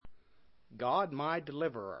God my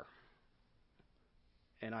deliverer.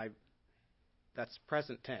 And that's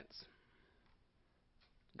present tense.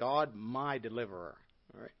 God my deliverer.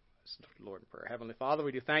 All right. Let's look to the Lord in prayer. Heavenly Father,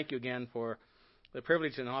 we do thank you again for the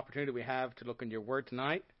privilege and opportunity we have to look into your word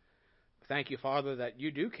tonight. Thank you, Father, that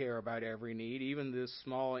you do care about every need, even the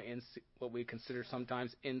small, what we consider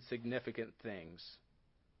sometimes insignificant things.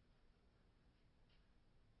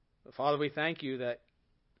 But Father, we thank you that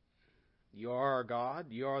you are our God.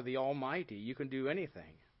 You are the Almighty. You can do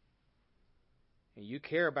anything. And you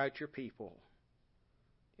care about your people.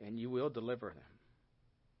 And you will deliver them.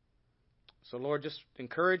 So, Lord, just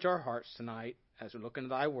encourage our hearts tonight as we look into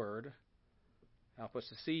thy word. Help us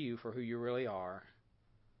to see you for who you really are.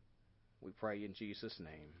 We pray in Jesus'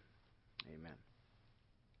 name. Amen.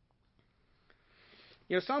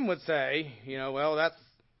 Some would say, well, that's,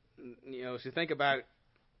 as you think about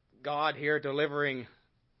God here delivering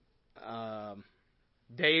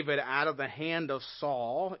David out of the hand of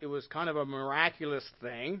Saul, it was kind of a miraculous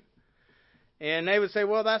thing. And they would say,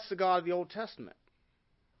 well, that's the God of the Old Testament.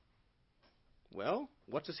 Well,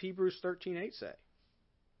 what does Hebrews 13:8 say? It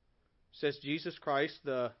says Jesus Christ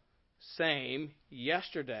the same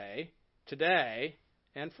yesterday, today,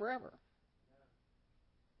 and forever.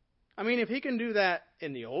 I mean, if he can do that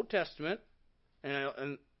in the Old Testament,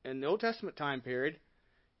 and in the Old Testament time period,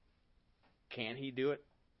 can he do it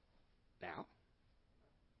now?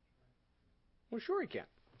 Well, sure he can.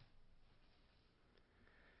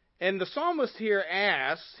 And the psalmist here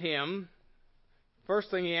asks him,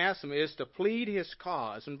 first thing he asks him is to plead his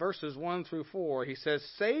cause. In verses 1 through 4, he says,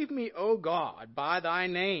 "Save me, O God, by thy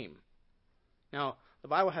name." Now, the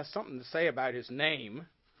Bible has something to say about his name.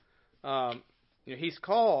 He's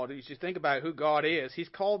called, as you think about who God is, he's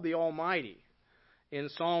called the Almighty. In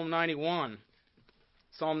Psalm 91,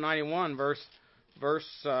 verse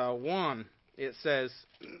 1, it says,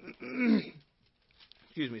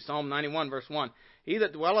 Psalm 91, verse 1, "He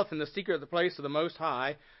that dwelleth in the secret of the place of the Most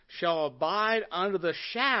High shall abide under the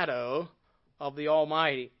shadow of the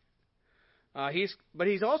Almighty." But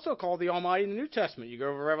he's also called the Almighty in the New Testament. You go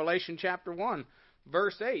over Revelation chapter 1,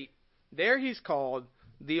 verse 8. There he's called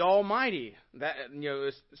the Almighty. That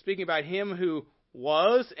is speaking about him who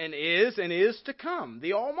was and is to come.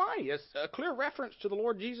 The Almighty. It's a clear reference to the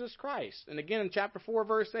Lord Jesus Christ. And again in chapter 4,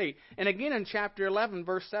 verse 8. And again in chapter 11,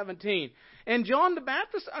 verse 17. And John the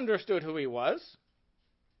Baptist understood who he was.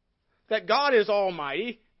 That God is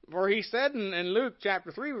Almighty. For he said in Luke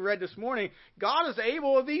chapter 3, we read this morning, God is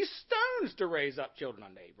able of these stones to raise up children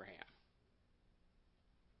unto Abraham.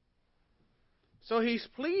 So he's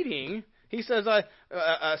pleading. He says,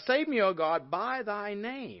 "Save me, O God, by thy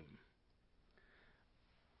name.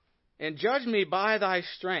 And judge me by thy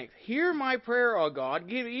strength. Hear my prayer, O God.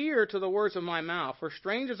 Give ear to the words of my mouth. For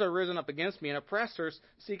strangers are risen up against me, and oppressors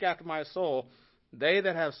seek after my soul. They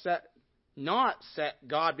that have not set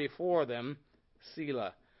God before them,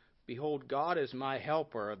 Selah. Behold, God is my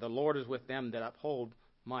helper. The Lord is with them that uphold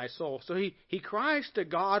my soul." So he cries to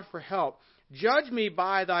God for help. Judge me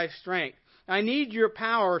by thy strength. I need your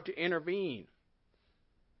power to intervene.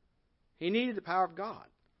 He needed the power of God.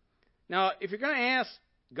 Now, if you're going to ask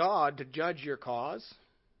God to judge your cause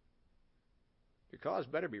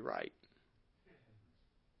better be right.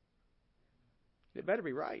 It better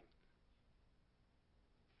be right.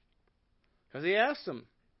 Because he asked them,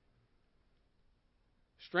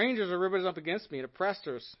 "Strangers are risen up against me, and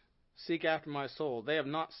oppressors seek after my soul. They have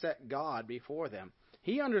not set God before them."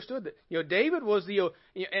 He understood that. David was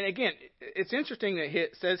and again, it's interesting that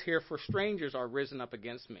it says here, "For strangers are risen up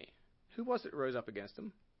against me." Who was it that rose up against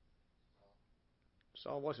him?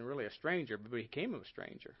 Saul wasn't really a stranger, but he became a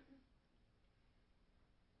stranger.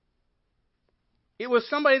 It was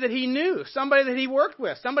somebody that he knew, somebody that he worked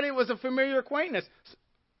with, somebody that was a familiar acquaintance.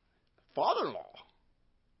 Father-in-law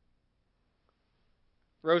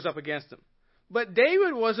rose up against him. But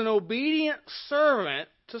David was an obedient servant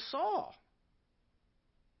to Saul.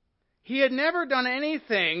 He had never done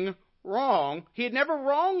anything wrong. He had never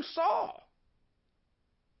wronged Saul.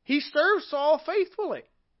 He served Saul faithfully.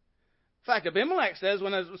 In fact, Abimelech says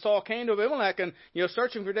when Saul came to Abimelech and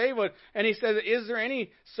searching for David, and he said, "Is there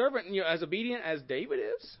any servant as obedient as David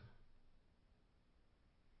is?"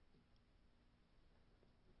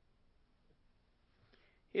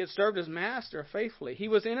 He had served his master faithfully. He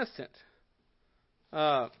was innocent.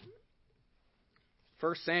 1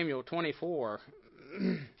 Samuel 24.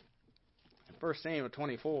 1 Samuel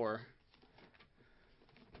 24.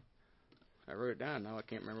 I wrote it down. Now I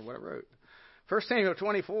can't remember what I wrote. 1 Samuel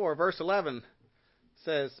 24, verse 11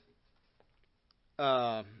 says,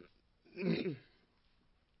 11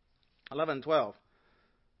 and 12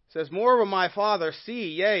 It says, Moreover, my father,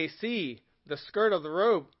 see the skirt of the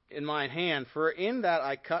robe in mine hand, for in that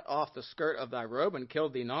I cut off the skirt of thy robe and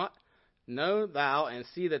killed thee not. Know thou and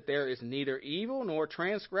see that there is neither evil nor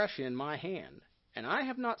transgression in my hand, and I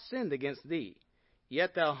have not sinned against thee.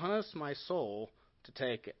 Yet thou huntest my soul to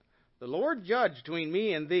take it. The Lord judge between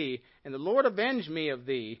me and thee, and the Lord avenge me of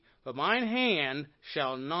thee, but mine hand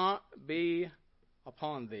shall not be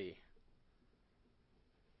upon thee.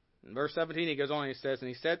 In verse 17 he goes on and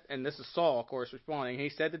he says, and this is Saul, of course, responding, he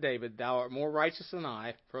said to David, Thou art more righteous than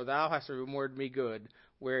I, for thou hast rewarded me good,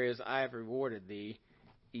 whereas I have rewarded thee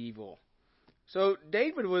evil. So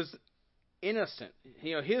David was innocent.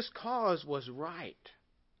 His cause was right.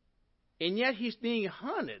 And yet he's being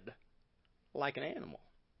hunted like an animal.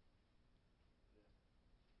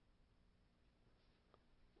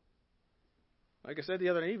 Like I said the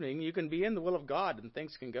other evening, you can be in the will of God and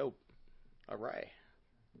things can go awry.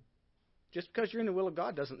 Just because you're in the will of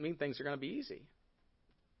God doesn't mean things are going to be easy.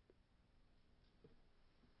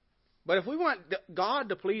 But if we want God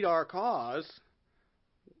to plead our cause,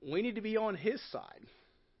 we need to be on His side.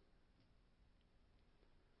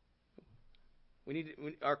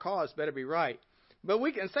 Our cause better be right. But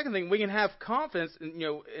second thing, we can have confidence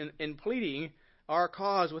in pleading our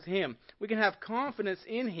cause with Him. We can have confidence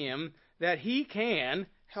in Him that He can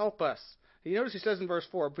help us. You notice He says in verse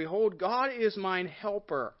 4, Behold, God is mine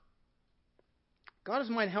helper. God is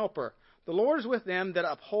mine helper. The Lord is with them that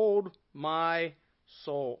uphold my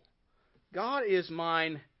soul. God is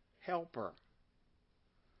mine helper.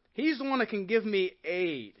 He's the one that can give me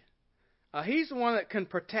aid. He's the one that can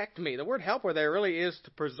protect me. The word helper there really is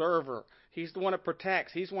to preserver. He's the one that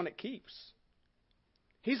protects. He's the one that keeps.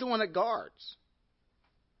 He's the one that guards.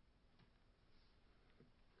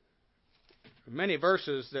 Many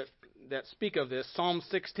verses that speak of this. Psalm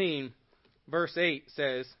 16, verse 8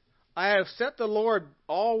 says, I have set the Lord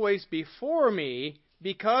always before me,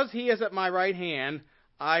 because He is at my right hand,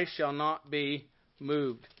 I shall not be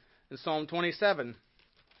moved. In Psalm 27,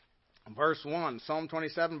 verse 1, Psalm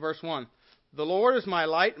 27, verse 1, The Lord is my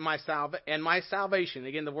light and my salvation.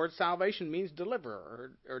 Again, the word salvation means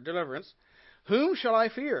deliverer or deliverance. Whom shall I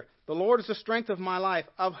fear? The Lord is the strength of my life.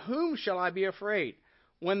 Of whom shall I be afraid?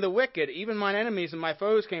 When the wicked, even mine enemies and my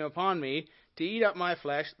foes, came upon me to eat up my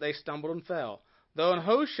flesh, they stumbled and fell. Though an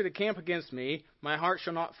host should encamp against me, my heart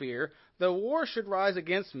shall not fear. Though war should rise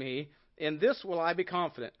against me, in this will I be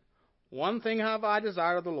confident. One thing have I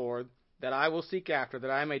desired of the Lord, that I will seek after,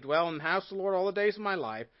 that I may dwell in the house of the Lord all the days of my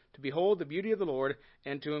life, to behold the beauty of the Lord,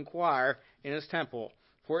 and to inquire in His temple.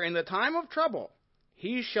 For in the time of trouble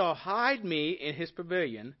He shall hide me in His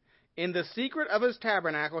pavilion. In the secret of His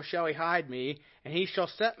tabernacle shall He hide me, and He shall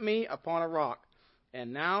set me upon a rock.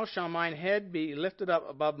 And now shall mine head be lifted up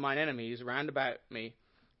above mine enemies round about me.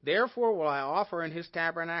 Therefore will I offer in His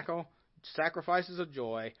tabernacle sacrifices of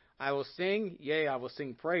joy. I will sing, yea, I will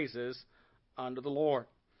sing praises unto the Lord.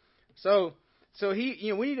 So we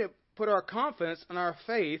need to put our confidence and our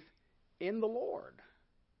faith in the Lord.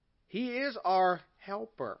 He is our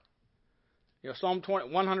helper. Psalm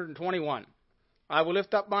 121. I will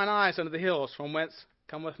lift up mine eyes unto the hills, from whence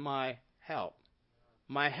cometh my help.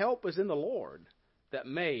 My help is in the Lord that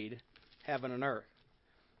made heaven and earth.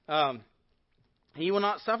 He will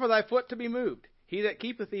not suffer thy foot to be moved. He that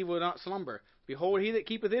keepeth thee will not slumber. Behold, he that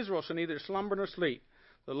keepeth Israel shall neither slumber nor sleep.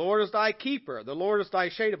 The Lord is thy keeper. The Lord is thy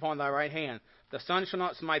shade upon thy right hand. The sun shall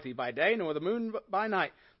not smite thee by day, nor the moon by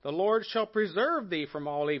night. The Lord shall preserve thee from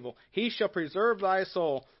all evil. He shall preserve thy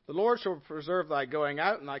soul. The Lord shall preserve thy going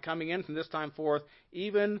out and thy coming in from this time forth,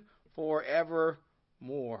 even forevermore.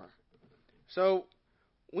 So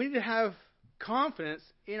we need to have confidence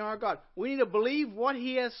in our God. We need to believe what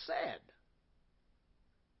He has said.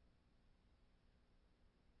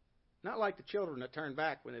 Not like the children that turned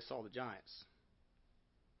back when they saw the giants.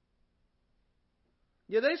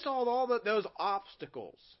 Yeah, they saw all those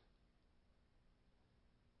obstacles.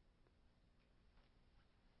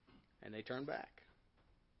 And they turned back.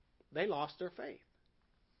 They lost their faith.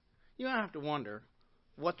 You don't have to wonder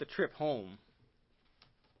what the trip home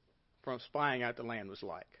from spying out the land was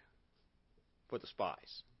like for the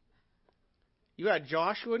spies. You had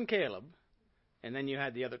Joshua and Caleb, and then you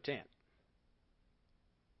had the other 10.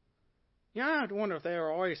 You don't have to wonder if they were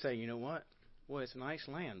always saying, you know what? Well, it's a nice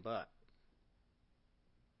land, but.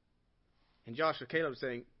 And Joshua and Caleb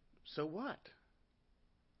saying, so what?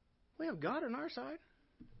 We have God on our side.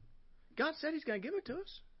 God said He's going to give it to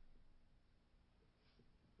us.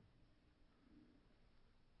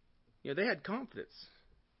 They had confidence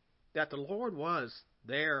that the Lord was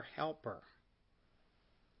their helper.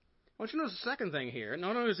 I want you to notice the second thing here.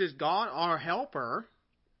 Not only is God our helper,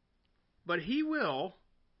 but He will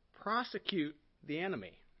prosecute the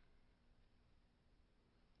enemy.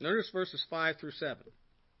 Notice verses 5 through 7.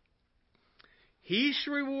 He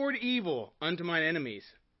shall reward evil unto mine enemies.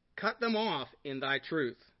 Cut them off in thy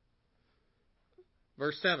truth.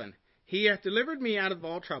 Verse 7. He hath delivered me out of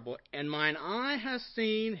all trouble, and mine eye hath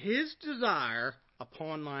seen his desire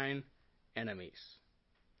upon mine enemies.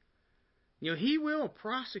 He will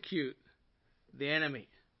prosecute the enemy.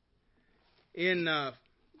 In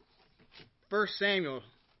 1 Samuel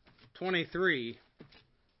 23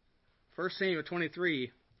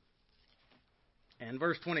 and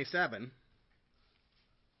verse 27,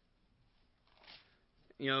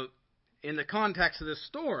 in the context of this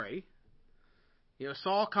story,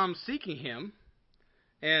 Saul comes seeking him,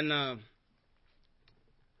 and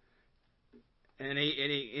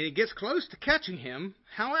he gets close to catching him.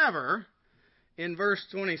 However, in verse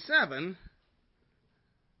 27,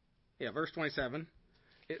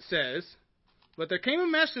 it says, But there came a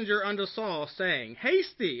messenger unto Saul, saying,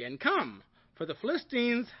 Haste thee, and come, for the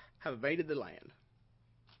Philistines have invaded the land.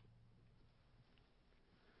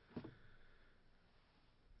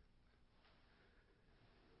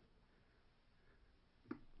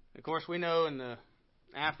 Of course, we know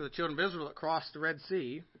after the children of Israel crossed the Red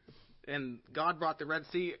Sea, and God brought the Red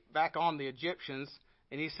Sea back on the Egyptians,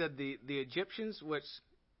 and he said, the Egyptians which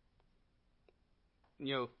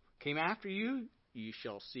came after you, ye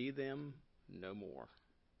shall see them no more.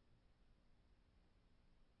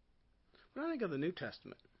 When I think of the New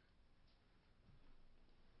Testament,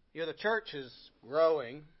 the church is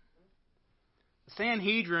growing. The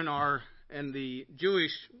Sanhedrin and the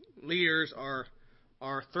Jewish leaders are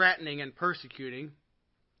threatening and persecuting.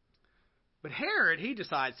 But Herod, he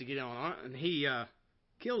decides to get on it, and he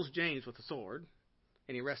kills James with a sword,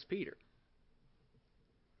 and he arrests Peter.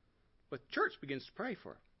 But the church begins to pray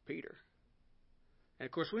for Peter. And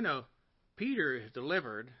of course we know Peter is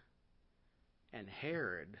delivered, and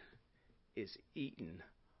Herod is eaten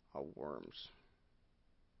of worms.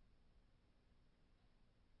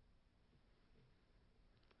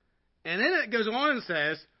 And then it goes on and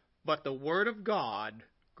says, But the word of God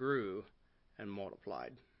grew and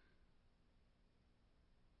multiplied.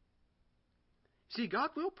 See, God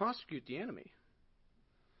will prosecute the enemy.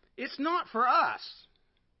 It's not for us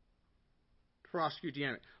to prosecute the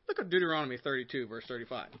enemy. Look at Deuteronomy 32, verse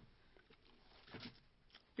 35.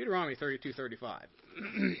 Deuteronomy 32:35.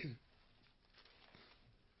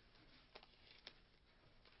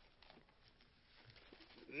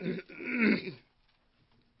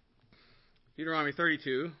 Deuteronomy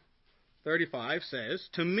 32:35 says,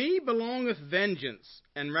 To me belongeth vengeance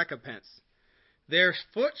and recompense. Their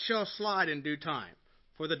foot shall slide in due time,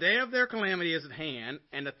 for the day of their calamity is at hand,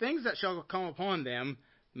 and the things that shall come upon them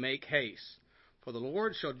make haste. For the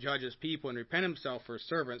Lord shall judge his people and repent himself for his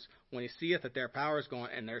servants when he seeth that their power is gone,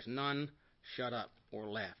 and there's none shut up or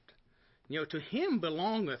left. To him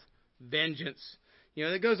belongeth vengeance.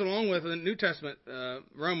 That goes along with the New Testament,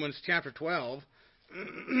 Romans chapter 12,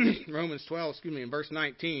 Romans 12, in verse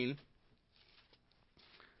 19.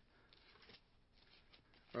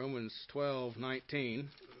 Romans 12:19.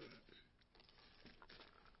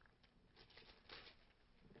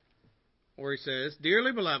 Where he says,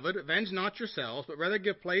 Dearly beloved, avenge not yourselves, but rather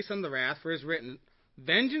give place unto the wrath, for it is written,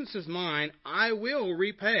 Vengeance is mine, I will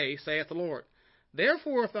repay, saith the Lord.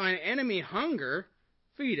 Therefore, if thine enemy hunger,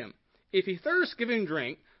 feed him. If he thirst, give him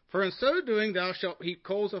drink, for in so doing thou shalt heap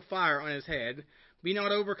coals of fire on his head. Be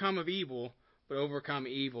not overcome of evil, but overcome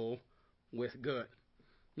evil with good.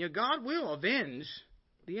 God will avenge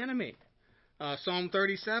the enemy. Psalm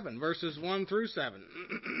 37, verses 1 through 7.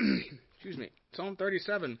 Psalm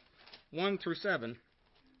 37, 1 through 7.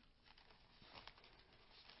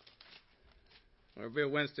 Or Bill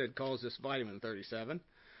Winstead calls this vitamin 37.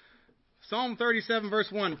 Psalm 37,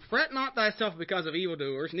 verse 1. Fret not thyself because of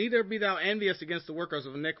evildoers, neither be thou envious against the workers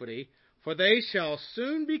of iniquity, for they shall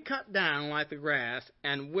soon be cut down like the grass,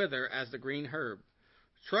 and wither as the green herb.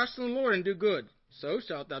 Trust in the Lord and do good, so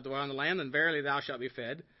shalt thou dwell in the land, and verily thou shalt be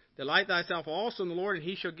fed. Delight thyself also in the Lord, and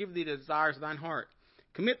he shall give thee the desires of thine heart.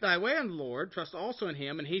 Commit thy way unto the Lord, trust also in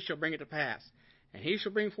him, and he shall bring it to pass. And he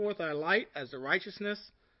shall bring forth thy light as the righteousness,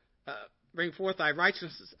 bring forth thy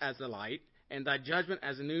righteousness as the light, and thy judgment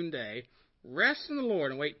as the noonday. Rest in the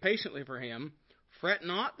Lord, and wait patiently for him. Fret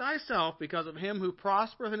not thyself because of him who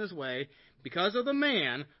prospereth in his way, because of the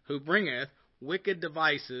man who bringeth wicked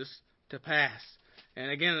devices to pass.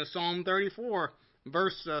 And again in Psalm 34,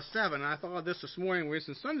 verse 7, I thought of this morning when we was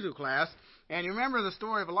in Sunday school class, and you remember the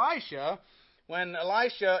story of Elisha, when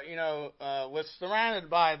Elisha, was surrounded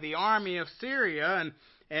by the army of Syria,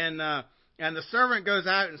 and the servant goes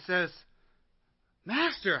out and says,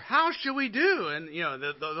 Master, how shall we do? And,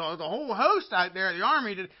 the whole host out there, the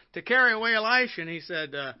army, to carry away Elisha. And he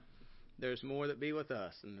said, there's more that be with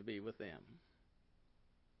us than to be with them.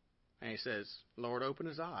 And he says, Lord, open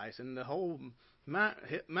his eyes. And the whole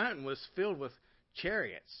mountain was filled with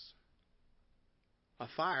chariots of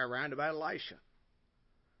fire round about Elisha.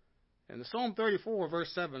 In the Psalm 34,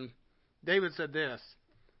 verse 7, David said this.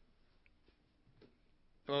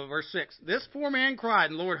 Well, verse 6. This poor man cried,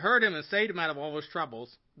 and the Lord heard him and saved him out of all his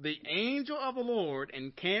troubles. The angel of the Lord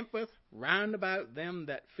encampeth round about them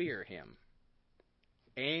that fear him,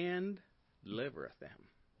 and delivereth them.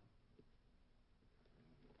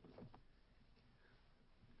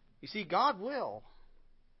 You see, God will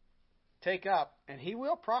take up, and He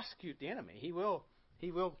will prosecute the enemy. He will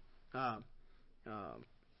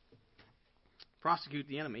prosecute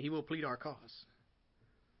the enemy. He will plead our cause.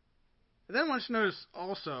 And then I want you to notice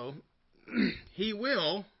also, He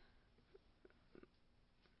will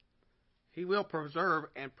preserve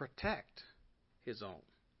and protect His own.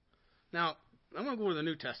 Now, I'm going to go to the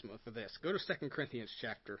New Testament for this. Go to 2 Corinthians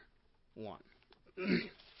chapter 1.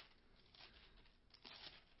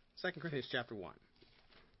 2 Corinthians chapter 1.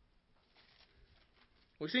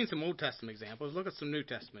 We've seen some Old Testament examples. Look at some New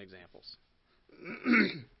Testament examples.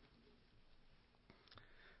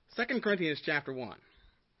 2 Corinthians chapter 1,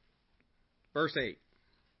 verse 8.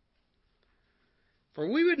 For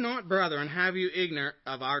we would not, brethren, have you ignorant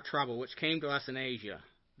of our trouble which came to us in Asia,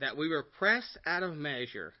 that we were pressed out of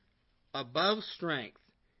measure, above strength,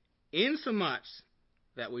 insomuch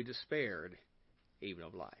that we despaired even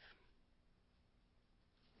of life.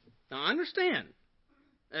 Now understand,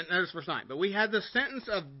 and notice verse 9, but we had the sentence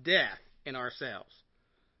of death in ourselves,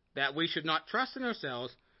 that we should not trust in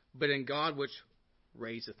ourselves, but in God which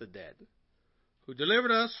raiseth the dead, who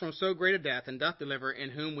delivered us from so great a death, and doth deliver, in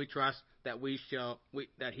whom we trust that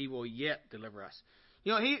that He will yet deliver us.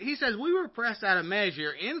 He says we were pressed out of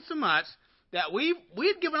measure, insomuch that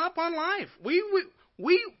we'd given up on life. We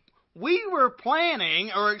were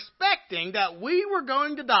planning or expecting that we were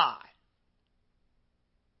going to die.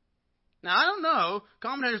 Now, I don't know,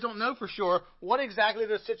 commentators don't know for sure what exactly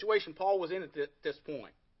the situation Paul was in at this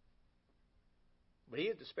point. But he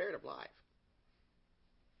had despaired of life.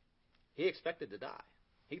 He expected to die.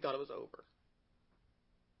 He thought it was over.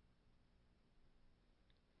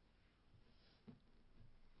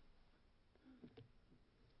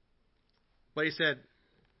 But he said,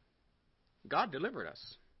 God delivered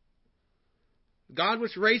us. God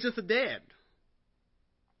which raiseth the dead.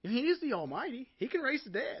 He is the Almighty. He can raise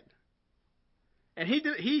the dead. And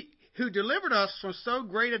he who delivered us from so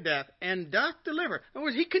great a death, and doth deliver. In other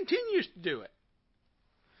words, He continues to do it.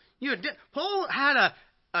 Paul had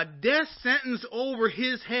a death sentence over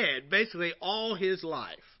his head, basically all his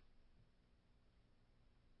life.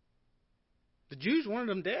 The Jews wanted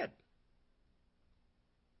him dead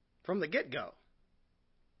from the get-go.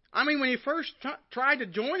 I mean, when he first tried to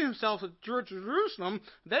join himself to Jerusalem,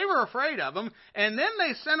 they were afraid of him, and then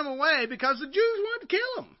they sent him away because the Jews wanted to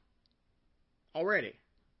kill him already.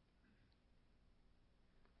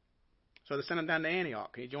 So they sent him down to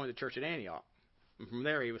Antioch, and he joined the church at Antioch. And from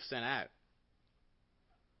there he was sent out.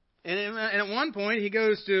 And at one point he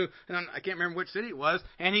goes to, and I can't remember which city it was,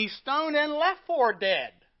 and he's stoned and left for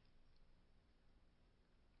dead.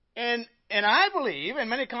 And I believe, and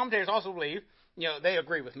many commentators also believe, they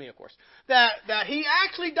agree with me, of course, that he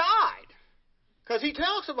actually died. Because he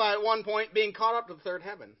talks about at one point being caught up to the third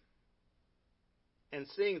heaven and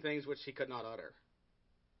seeing things which he could not utter.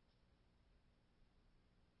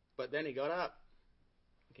 But then he got up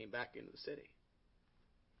and came back into the city.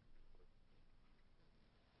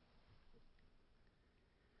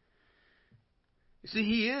 You see,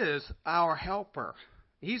 He is our helper.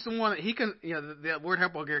 He's the one that He can, the word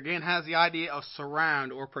helper here again has the idea of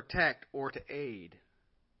surround or protect or to aid.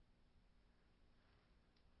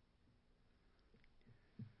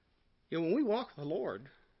 When we walk with the Lord,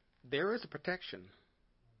 there is a protection.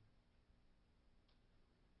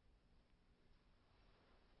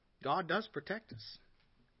 God does protect us.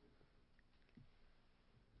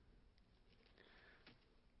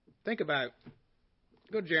 Think about,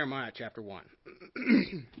 go to Jeremiah chapter 1.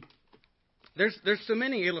 There's so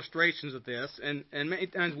many illustrations of this, and many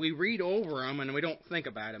times we read over them and we don't think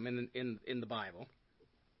about them in the Bible.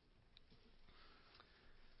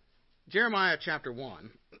 Jeremiah chapter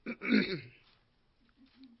 1.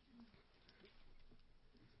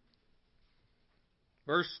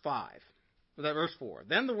 Verse 5. Verse 4.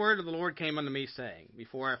 Then the word of the Lord came unto me, saying,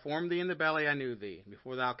 Before I formed thee in the belly, I knew thee.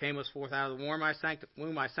 Before thou camest forth out of the womb,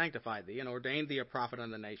 I sanctified thee, and ordained thee a prophet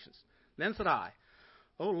unto the nations. Then said I,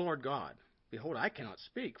 O Lord God, behold, I cannot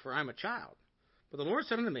speak, for I am a child. But the Lord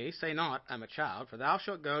said unto me, Say not, I am a child, for thou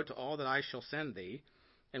shalt go to all that I shall send thee,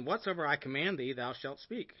 and whatsoever I command thee thou shalt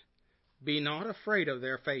speak. Be not afraid of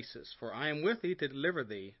their faces, for I am with thee to deliver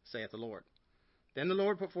thee, saith the Lord. Then the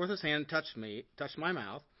Lord put forth his hand, and touched my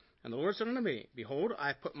mouth. And the Lord said unto me, Behold, I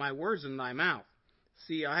have put my words in thy mouth.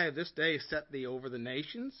 See, I have this day set thee over the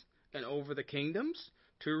nations, and over the kingdoms,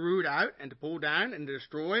 to root out, and to pull down, and to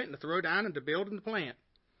destroy, and to throw down, and to build, and to plant.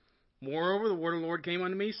 Moreover, the word of the Lord came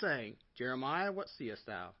unto me, saying, Jeremiah, what seest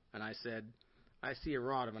thou? And I said, I see a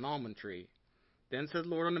rod of an almond tree. Then said the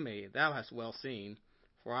Lord unto me, Thou hast well seen,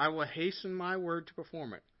 for I will hasten my word to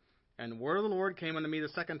perform it. And the word of the Lord came unto me the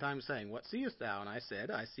second time, saying, What seest thou? And I said,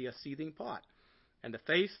 I see a seething pot, and the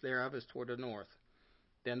face thereof is toward the north.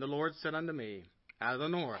 Then the Lord said unto me, Out of the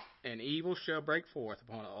north an evil shall break forth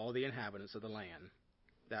upon all the inhabitants of the land.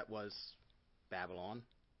 That was Babylon.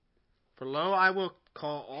 For lo, I will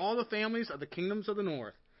call all the families of the kingdoms of the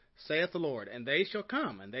north, saith the Lord, and they shall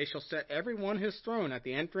come, and they shall set every one his throne at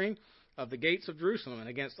the entering of the gates of Jerusalem, and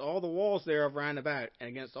against all the walls thereof round about, and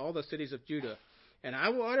against all the cities of Judah. And I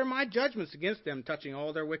will utter my judgments against them, touching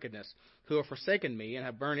all their wickedness, who have forsaken me, and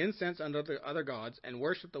have burned incense unto the other gods, and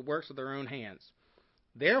worshipped the works of their own hands.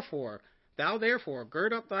 Thou therefore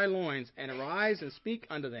gird up thy loins, and arise and speak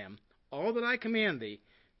unto them all that I command thee.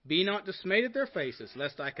 Be not dismayed at their faces,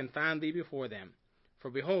 lest I confound thee before them. For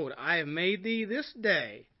behold, I have made thee this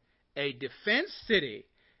day a defenced city,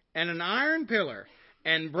 and an iron pillar,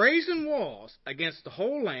 and brazen walls against the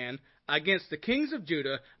whole land, against the kings of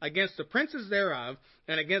Judah, against the princes thereof,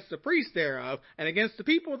 and against the priests thereof, and against the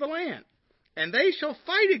people of the land. And they shall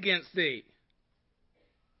fight against thee,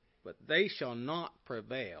 but they shall not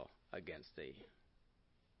prevail against thee.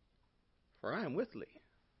 For I am with thee,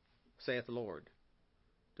 saith the Lord,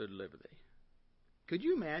 to deliver thee. Could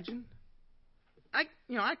you imagine?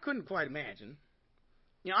 I couldn't quite imagine.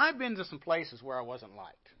 I've been to some places where I wasn't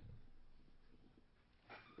liked,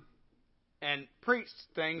 and preached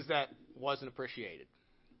things that wasn't appreciated,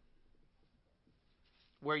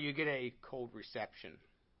 where you get a cold reception.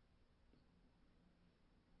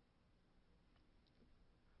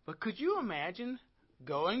 But could you imagine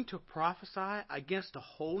going to prophesy against a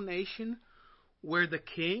whole nation where the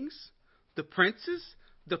kings, the princes,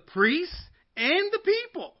 the priests, and the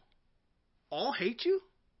people all hate you?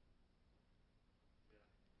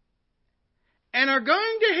 And are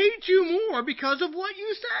going to hate you more because of what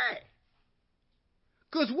you say.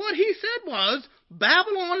 Because what he said was,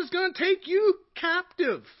 Babylon is going to take you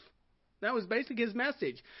captive. That was basically his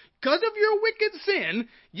message. Because of your wicked sin,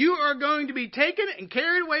 you are going to be taken and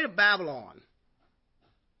carried away to Babylon.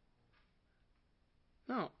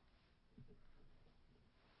 No.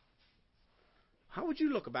 How would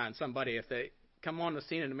you look about somebody if they come on the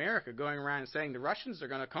scene in America going around and saying the Russians are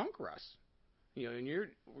going to conquer us? And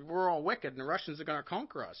we're all wicked and the Russians are going to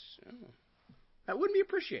conquer us. That wouldn't be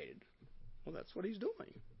appreciated. Well, that's what he's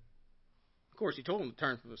doing. Of course, he told them to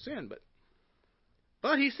turn from the sin, but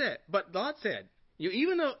God said,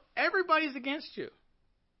 even though everybody's against you,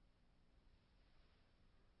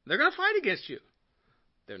 they're going to fight against you,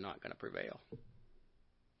 they're not going to prevail.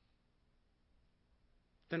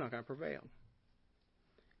 They're not going to prevail.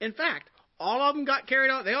 In fact, all of them got carried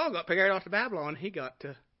out. They all got carried off to Babylon. He got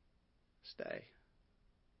to stay.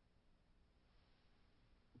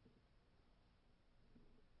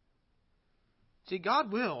 See,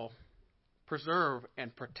 God will preserve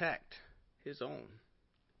and protect his own.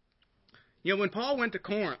 When Paul went to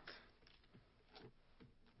Corinth,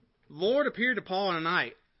 the Lord appeared to Paul in a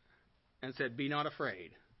night and said, Be not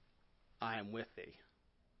afraid. I am with thee.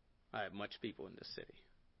 I have much people in this city.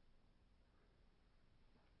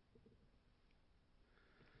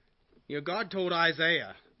 God told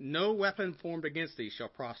Isaiah, No weapon formed against thee shall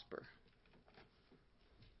prosper.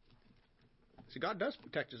 See, God does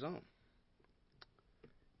protect his own.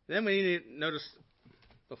 Then we need to notice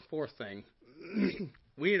the fourth thing.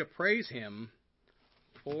 We need to praise him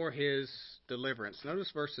for his deliverance.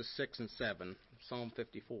 Notice verses 6 and 7, Psalm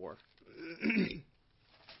 54.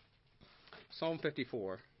 Psalm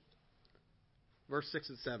 54, verse 6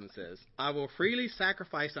 and 7 says, I will freely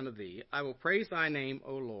sacrifice unto thee. I will praise thy name,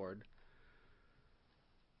 O Lord,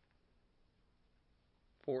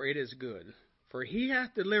 for it is good. For he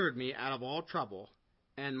hath delivered me out of all trouble,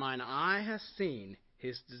 and mine eye hath seen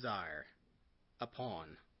his desire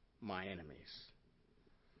upon my enemies.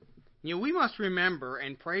 We must remember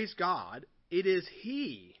and praise God. It is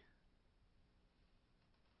he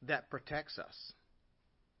that protects us.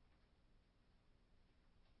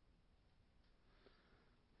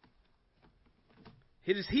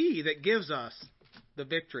 It is he that gives us the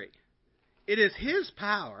victory. It is his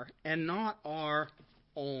power and not our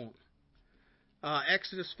own.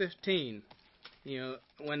 Exodus 15.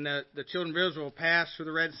 When the children of Israel passed through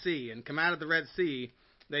the Red Sea and come out of the Red Sea,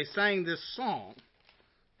 they sang this song.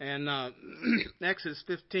 And Exodus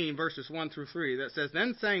 15, verses 1 through 3, that says,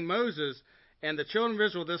 Then sang Moses and the children of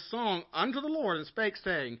Israel this song unto the Lord, and spake,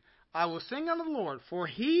 saying, I will sing unto the Lord, for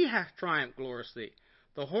he hath triumphed gloriously.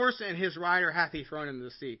 The horse and his rider hath he thrown into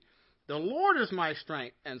the sea. The Lord is my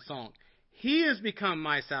strength and song. He is become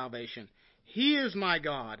my salvation. He is my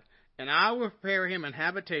God, and I will prepare him an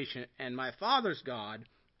habitation, and my father's God,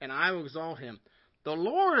 and I will exalt him. The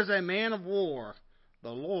Lord is a man of war. The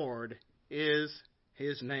Lord is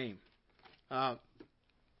his name.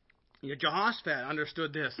 Jehoshaphat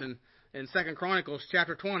understood this in 2 Chronicles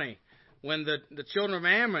chapter 20, when the children of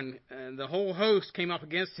Ammon and the whole host came up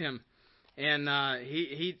against him, and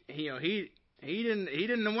he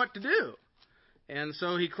didn't know what to do, and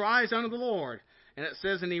so he cries unto the Lord. And it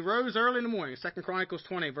says, and he rose early in the morning. 2 Chronicles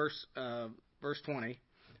 20, verse 20. It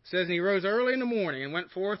says, and he rose early in the morning and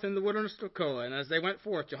went forth in the wilderness of Tekoa. And as they went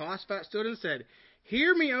forth, Jehoshaphat stood and said,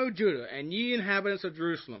 Hear me, O Judah, and ye inhabitants of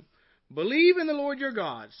Jerusalem. Believe in the Lord your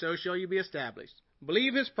God, so shall you be established.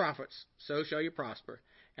 Believe his prophets, so shall you prosper.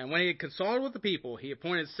 And when he had consulted with the people, he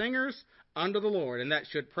appointed singers unto the Lord, and that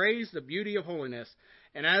should praise the beauty of holiness.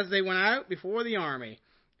 And as they went out before the army,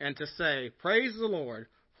 and to say, Praise the Lord,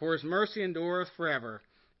 for his mercy endureth forever.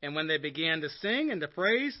 And when they began to sing and to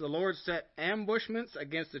praise, the Lord set ambushments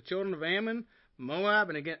against the children of Ammon, Moab,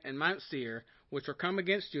 and Mount Seir, which were come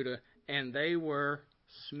against Judah, and they were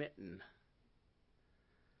smitten.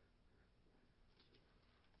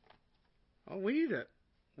 Oh, we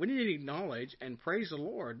need to acknowledge and praise the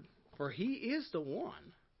Lord, for he is the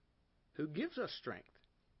one who gives us strength.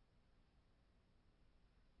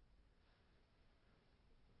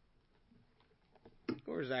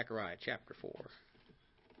 Go to Zechariah chapter 4.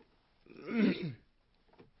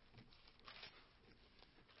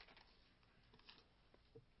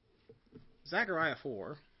 Zechariah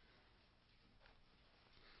 4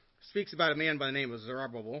 speaks about a man by the name of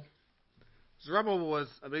Zerubbabel. Zerubbabel was,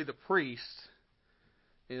 I believe, the priest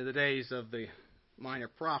in the days of the minor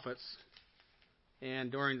prophets,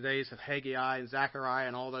 and during the days of Haggai and Zechariah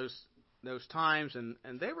and all those times, and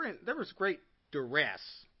there was great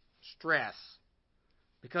stress,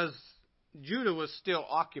 because Judah was still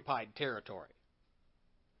occupied territory.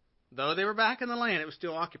 Though they were back in the land, it was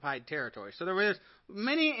still occupied territory. So there was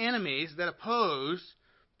many enemies that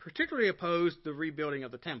particularly opposed the rebuilding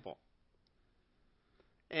of the temple.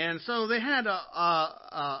 And so they had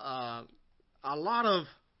a lot of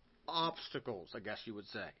obstacles, I guess you would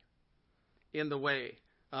say, in the way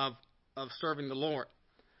of serving the Lord.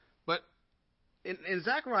 But in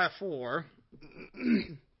Zechariah 4...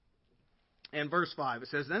 and verse 5, it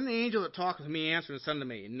says, Then the angel that talked with me answered and said unto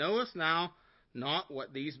me, Knowest thou not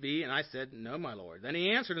what these be? And I said, No, my Lord. Then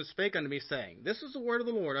he answered and spake unto me, saying, This is the word of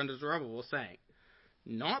the Lord unto Zerubbabel, saying,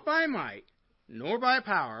 Not by might, nor by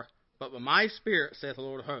power, but by my spirit, saith the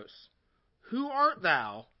Lord of hosts. Who art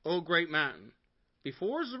thou, O great mountain?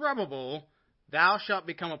 Before Zerubbabel thou shalt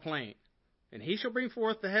become a plain, and he shall bring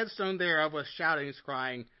forth the headstone thereof with shoutings,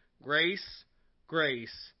 crying, Grace,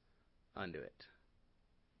 grace unto it.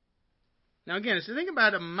 Now again, as you think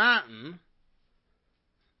about a mountain,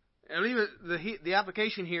 I believe the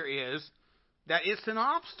application here is that it's an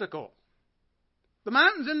obstacle. The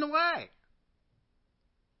mountain's in the way.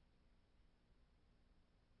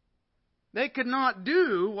 They could not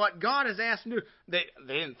do what God has asked them to do. They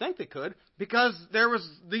didn't think they could, because there was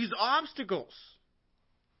these obstacles.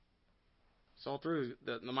 It's all through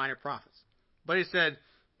the minor prophets. But he said,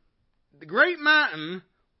 the great mountain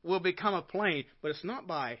will become a plain, but it's not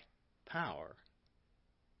by power,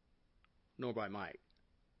 nor by might.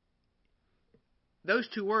 Those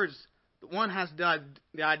two words, one has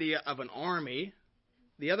the idea of an army,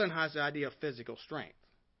 the other has the idea of physical strength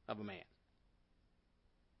of a man.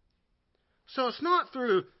 So it's not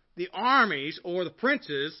through the armies or the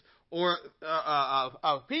princes or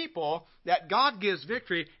of people that God gives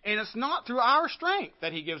victory, and it's not through our strength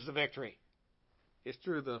that he gives the victory. It's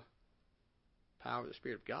through the power of the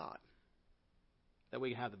Spirit of God that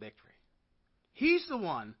we can have the victory. He's the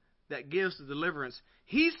one that gives the deliverance.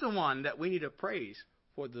 He's the one that we need to praise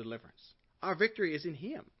for the deliverance. Our victory is in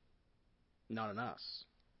him, not in us.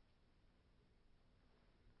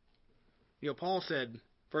 Paul said,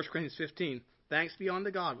 1 Corinthians 15, Thanks be unto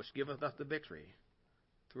God which giveth us the victory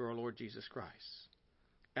through our Lord Jesus Christ.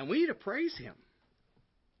 And we need to praise him.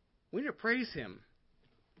 We need to praise him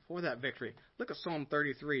for that victory. Look at Psalm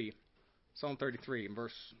 33. Psalm 33 in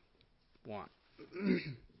verse 1.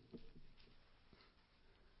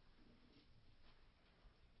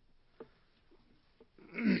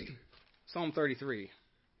 Psalm 33. It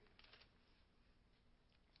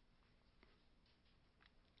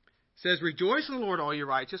says, "Rejoice in the Lord, all you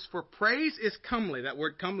righteous, for praise is comely." That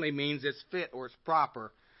word comely means it's fit or it's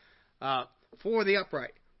proper for the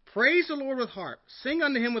upright. "Praise the Lord with harp. Sing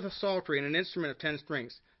unto him with a psaltery and an instrument of 10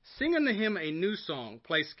 strings. Sing unto him a new song.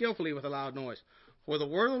 Play skillfully with a loud noise. For the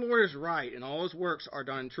word of the Lord is right, and all his works are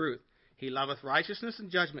done in truth. He loveth righteousness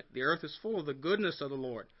and judgment. The earth is full of the goodness of the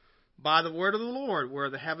Lord. By the word of the Lord were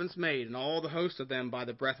the heavens made, and all the host of them by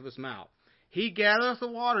the breath of his mouth. He gathereth the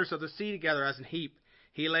waters of the sea together as an heap.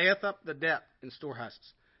 He layeth up the depth in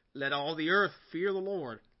storehouses. Let all the earth fear the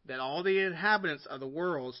Lord. Let all the inhabitants of the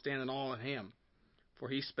world stand in awe of him. For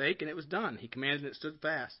he spake, and it was done. He commanded, and it stood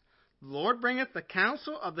fast. The Lord bringeth the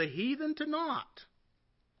counsel of the heathen to naught.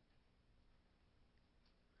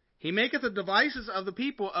 He maketh the devices of the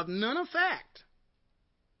people of none effect."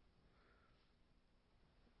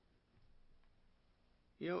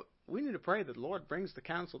 We need to pray that the Lord brings the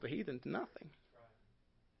counsel of the heathen to nothing.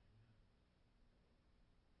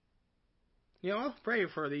 I'll pray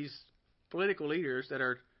for these political leaders that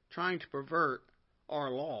are trying to pervert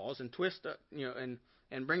our laws and twist, and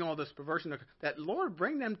bring all this perversion. That Lord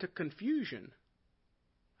bring them to confusion.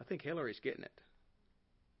 I think Hillary's getting it.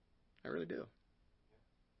 I really do.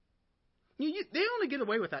 They only get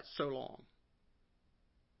away with that so long.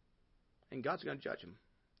 And God's going to judge them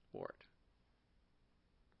for it.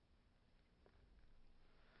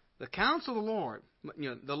 The counsel of the Lord.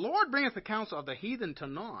 The Lord bringeth the counsel of the heathen to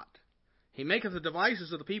naught. He maketh the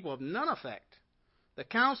devices of the people of none effect. The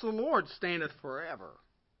counsel of the Lord standeth forever.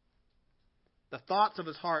 The thoughts of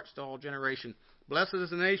his heart to all generation. Blessed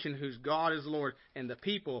is the nation whose God is the Lord, and the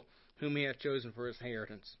people whom he hath chosen for his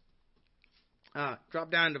inheritance.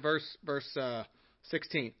 Drop down to verse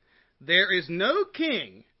 16. "There is no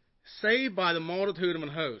king save by the multitude of an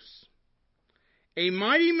host. A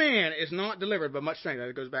mighty man is not delivered by much strength."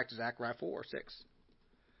 That goes back to Zechariah 4:6.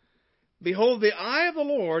 "Behold, the eye of the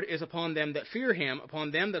Lord is upon them that fear him,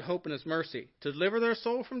 upon them that hope in his mercy, to deliver their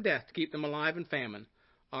soul from death, to keep them alive in famine.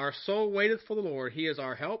 Our soul waiteth for the Lord. He is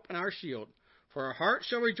our help and our shield. For our heart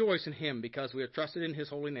shall rejoice in him, because we have trusted in his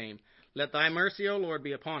holy name. Let thy mercy, O Lord,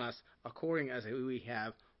 be upon us, according as we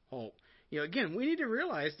have hope." Again, we need to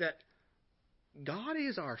realize that God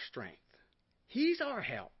is our strength. He's our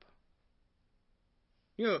help.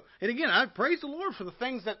 And again, I praise the Lord for the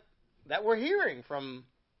things that we're hearing from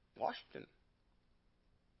Washington,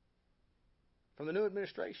 from the new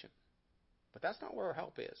administration. But that's not where our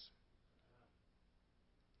help is.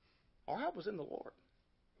 Our help is in the Lord.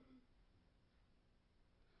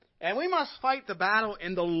 And we must fight the battle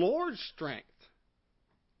in the Lord's strength,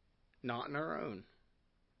 not in our own.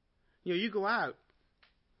 You go out,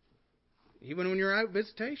 even when you're out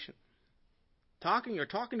visitation, talking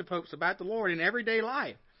to folks about the Lord in everyday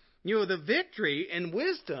life. The victory and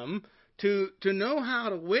wisdom to know how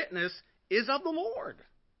to witness is of the Lord.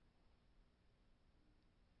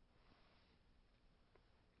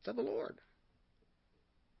 It's of the Lord.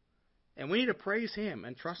 And we need to praise him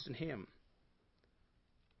and trust in him.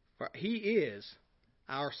 For he is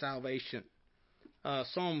our salvation.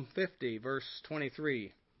 Psalm 50, verse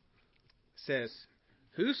 23 says,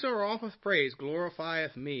 "Whoso offereth praise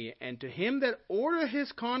glorifieth me, and to him that ordereth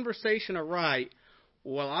his conversation aright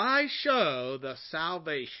will I show the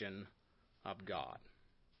salvation of God."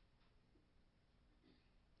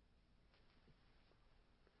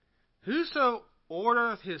 Whoso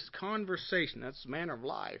ordereth his conversation, that's the manner of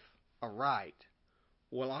life, aright,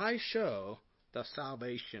 will I show the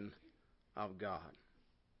salvation of God.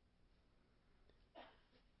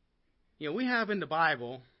 We have in the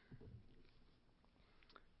Bible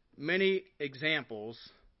many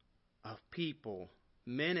examples of people,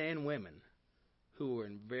 men and women, who were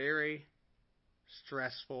in very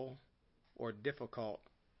stressful or difficult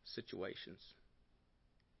situations.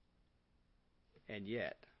 And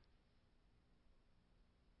yet,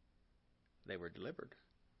 they were delivered.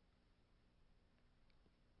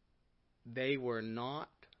 They were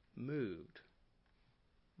not moved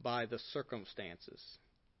by the circumstances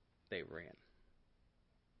they were in.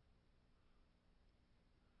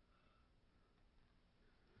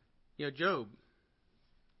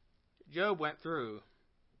 Job went through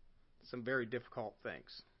some very difficult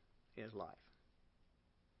things in his life.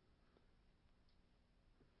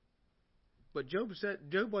 But Job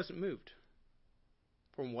wasn't moved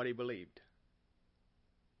from what he believed.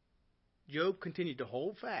 Job continued to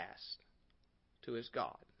hold fast to his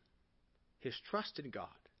God, his trust in God,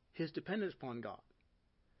 his dependence upon God.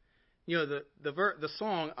 The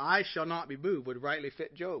song, "I Shall Not Be Moved," would rightly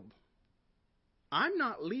fit Job. I'm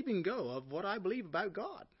not leaving go of what I believe about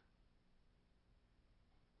God.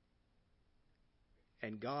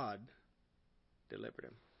 And God delivered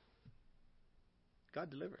him. God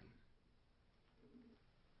delivered him.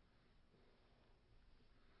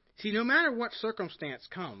 See, no matter what circumstance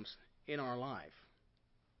comes in our life,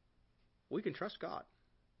 we can trust God.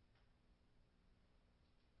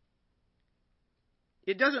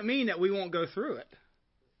 It doesn't mean that we won't go through it,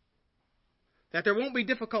 that there won't be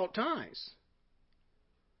difficult times.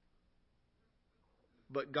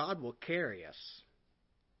 But God will carry us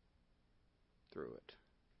through it.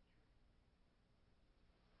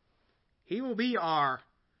 He will be our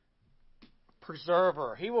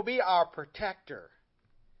preserver. He will be our protector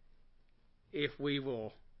if we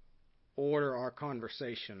will order our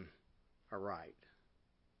conversation aright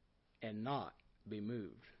and not be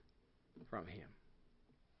moved from Him.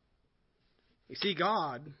 You see,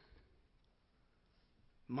 God,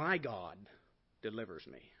 my God, delivers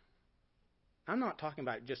me. I'm not talking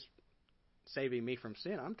about just saving me from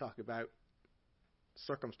sin. I'm talking about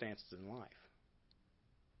circumstances in life.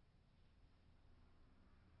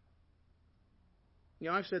 You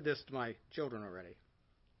know, I've said this to my children already.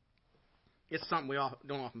 It's something we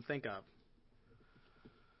don't often think of.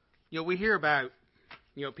 You know, we hear about,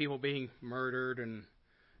 people being murdered, and,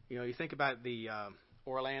 you think about the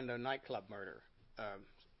Orlando nightclub murder,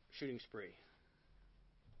 shooting spree.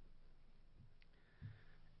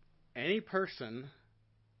 Any person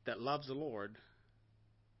that loves the Lord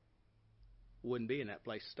wouldn't be in that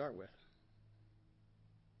place to start with.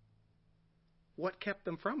 What kept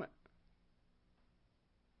them from it?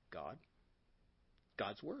 God.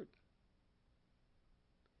 God's Word.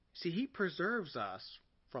 See, He preserves us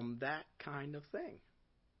from that kind of thing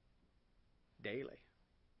daily.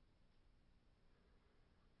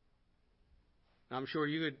 I'm sure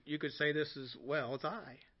you could say this as well as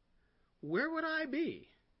I. Where would I be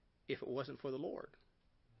if it wasn't for the Lord?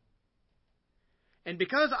 And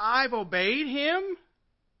because I've obeyed Him,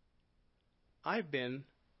 I've been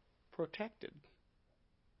protected.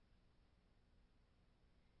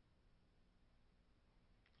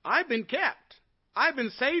 I've been kept. I've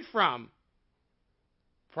been saved from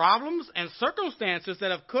problems and circumstances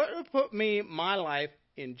that could have put my life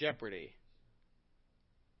in jeopardy.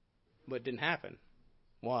 But it didn't happen.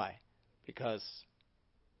 Why? Because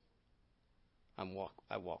I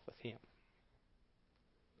walk with Him.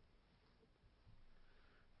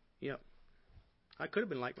 I could have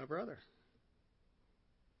been like my brother.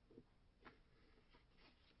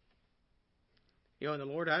 And the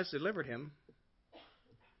Lord has delivered him,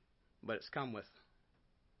 but it's come with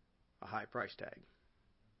a high price tag.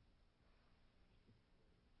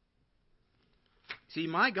 See,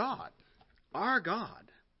 my God, our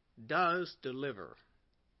God, does deliver,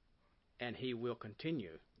 and He will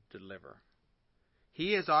continue to deliver.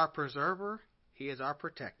 He is our preserver. He is our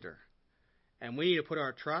protector. And we need to put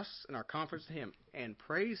our trust and our confidence in Him and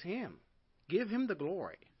praise Him. Give Him the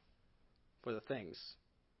glory for the things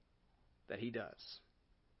that He does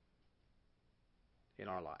in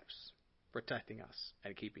our lives, protecting us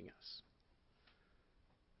and keeping us.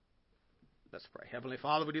 Let's pray. Heavenly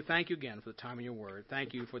Father, we do thank You again for the time in Your Word.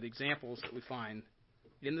 Thank You for the examples that we find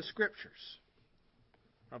in the Scriptures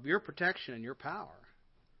of Your protection and Your power,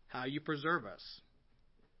 how You preserve us,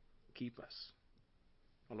 keep us.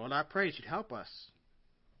 Well, Lord, I pray that You'd help us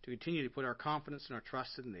to continue to put our confidence and our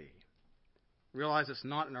trust in Thee. Realize it's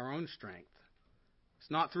not in our own strength. It's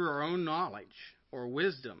not through our own knowledge or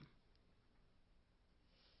wisdom.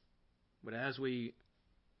 But as we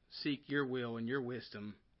seek Your will and Your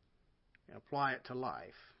wisdom and apply it to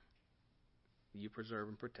life, You preserve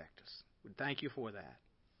and protect us. We thank You for that.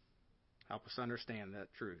 Help us understand that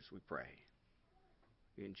truth, we pray.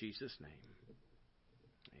 In Jesus' name.